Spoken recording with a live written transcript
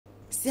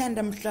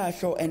Sianda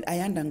Mhlahlo and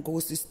Ayanda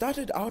Ngosi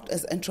started out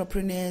as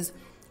entrepreneurs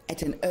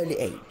at an early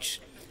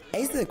age.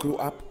 As they grew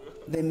up,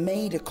 they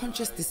made a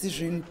conscious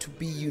decision to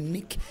be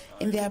unique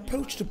in their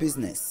approach to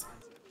business.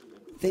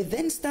 They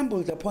then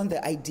stumbled upon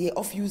the idea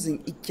of using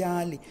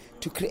ikyali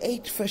to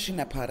create fashion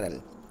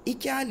apparel.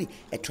 Ikyali,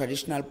 a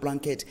traditional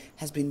blanket,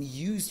 has been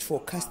used for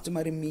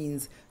customary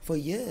means for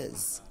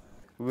years.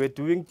 We were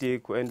doing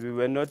decor and we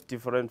were not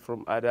different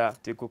from other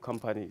decor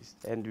companies.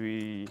 And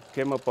we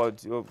came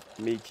about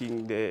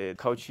making the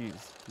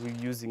couches. We're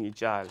using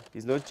ikyali.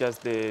 It's not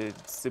just the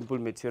simple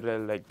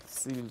material like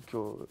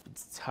silk.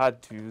 It's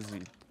hard to use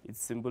it. It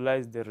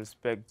symbolizes the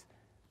respect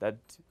that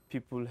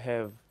people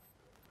have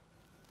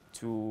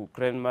to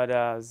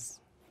grandmothers,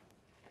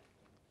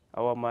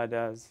 our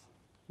mothers.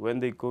 When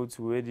they go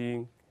to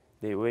wedding,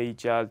 they wear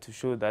ikyali to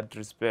show that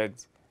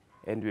respect.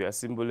 And we are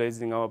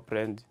symbolizing our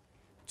brand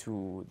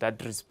to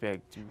that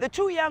respect. The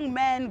two young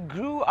men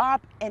grew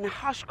up in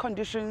harsh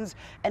conditions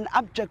and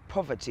abject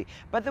poverty,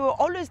 but they were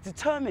always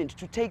determined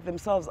to take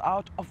themselves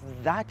out of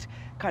that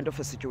kind of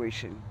a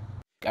situation.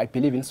 I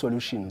believe in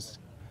solutions,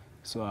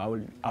 so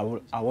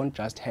I won't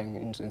just hang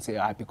and say,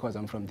 because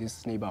I'm from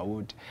this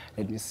neighborhood,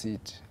 let me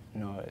sit.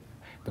 No,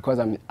 because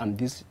I'm in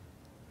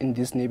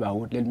this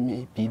neighborhood, let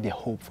me be the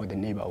hope for the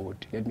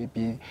neighborhood. Let me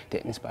be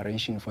the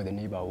inspiration for the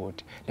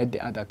neighborhood. Let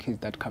the other kids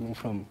that coming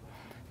from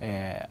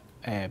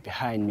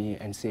behind me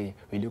and say,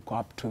 we look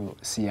up to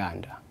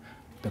Sianda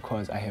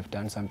because I have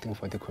done something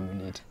for the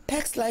community.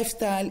 Pax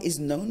Lifestyle is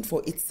known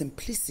for its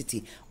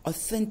simplicity,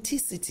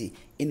 authenticity,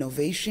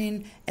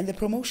 innovation, and the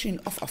promotion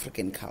of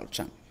African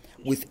culture.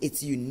 With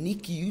its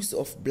unique use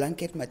of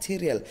blanket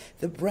material,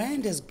 the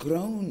brand has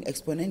grown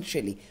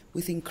exponentially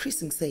with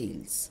increasing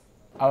sales.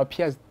 Our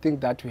peers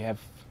think that we have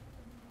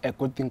a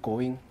good thing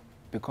going,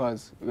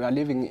 because we are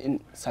living in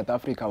South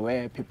Africa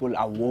where people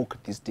are woke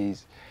these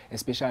days,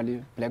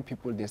 especially black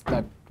people. They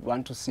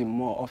want to see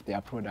more of their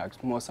products,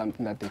 more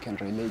something that they can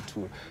relate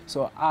to.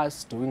 So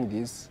us doing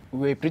this,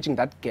 we're bridging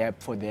that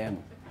gap for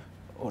them,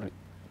 or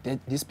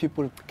these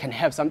people can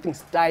have something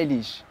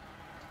stylish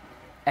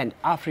and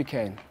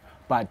African,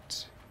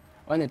 but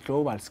on a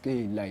global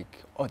scale,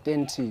 like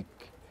authentic.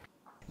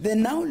 They're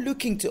now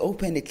looking to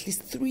open at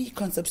least 3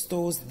 concept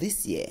stores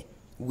this year,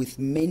 with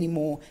many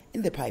more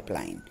in the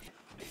pipeline.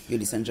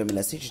 Yolisa, Njamela,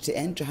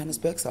 CGTN,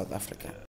 Johannesburg, South Africa.